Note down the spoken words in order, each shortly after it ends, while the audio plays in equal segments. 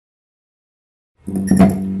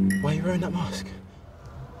Why are you wearing that mask?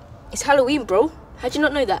 It's Halloween, bro. How'd you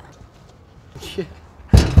not know that? Yeah.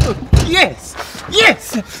 Oh, yes!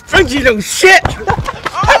 Yes! Thank you, little shit!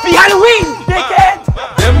 Happy Halloween, dickhead!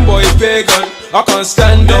 Them boys pagan, I can't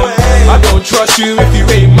stand them. I don't trust you if you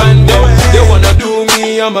ain't man them. They wanna do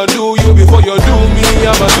me, I'ma do you before you do me.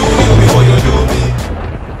 I'ma do you before you do me.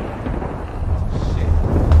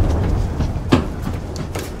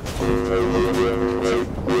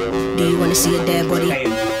 Do you wanna see a dead body?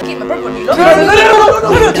 Keep my brother on you, No.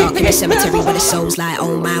 Dark in the cemetery where the soul's like,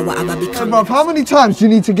 oh man, what have I become? Hey, bruv, how many times do you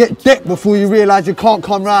need to get decked before you realise you can't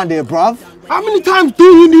come round here, bruv? How many times do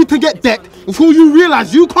you need to get decked before you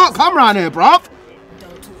realise you can't come round here, bruv?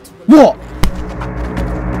 What?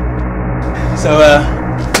 So,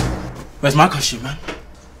 where's my costume, man?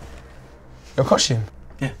 Your costume?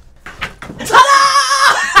 Yeah.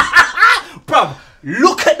 Bruv,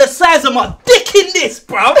 look at the size of my dick in this,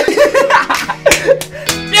 bruv!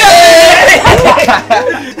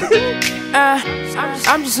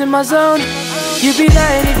 I'm just in my zone. You'd be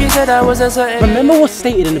lying if you said I was a certain. Remember what's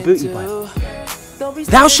stated in the booty Bible?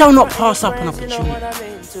 Thou shalt not pass up an opportunity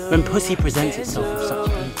when pussy presents itself with such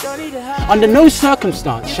means. Under no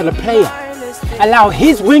circumstance shall a player allow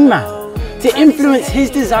his wingman to influence his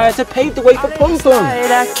desire to pave the way for pom-pom.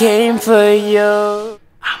 I came for you.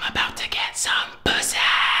 I'm about to get some pussy.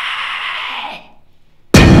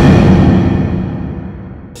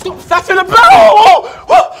 Stop faffing about! Oh,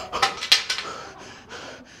 oh.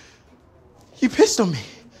 You pissed on me.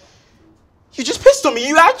 You just pissed on me.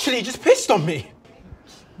 You actually just pissed on me.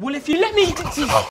 Well, if you let me...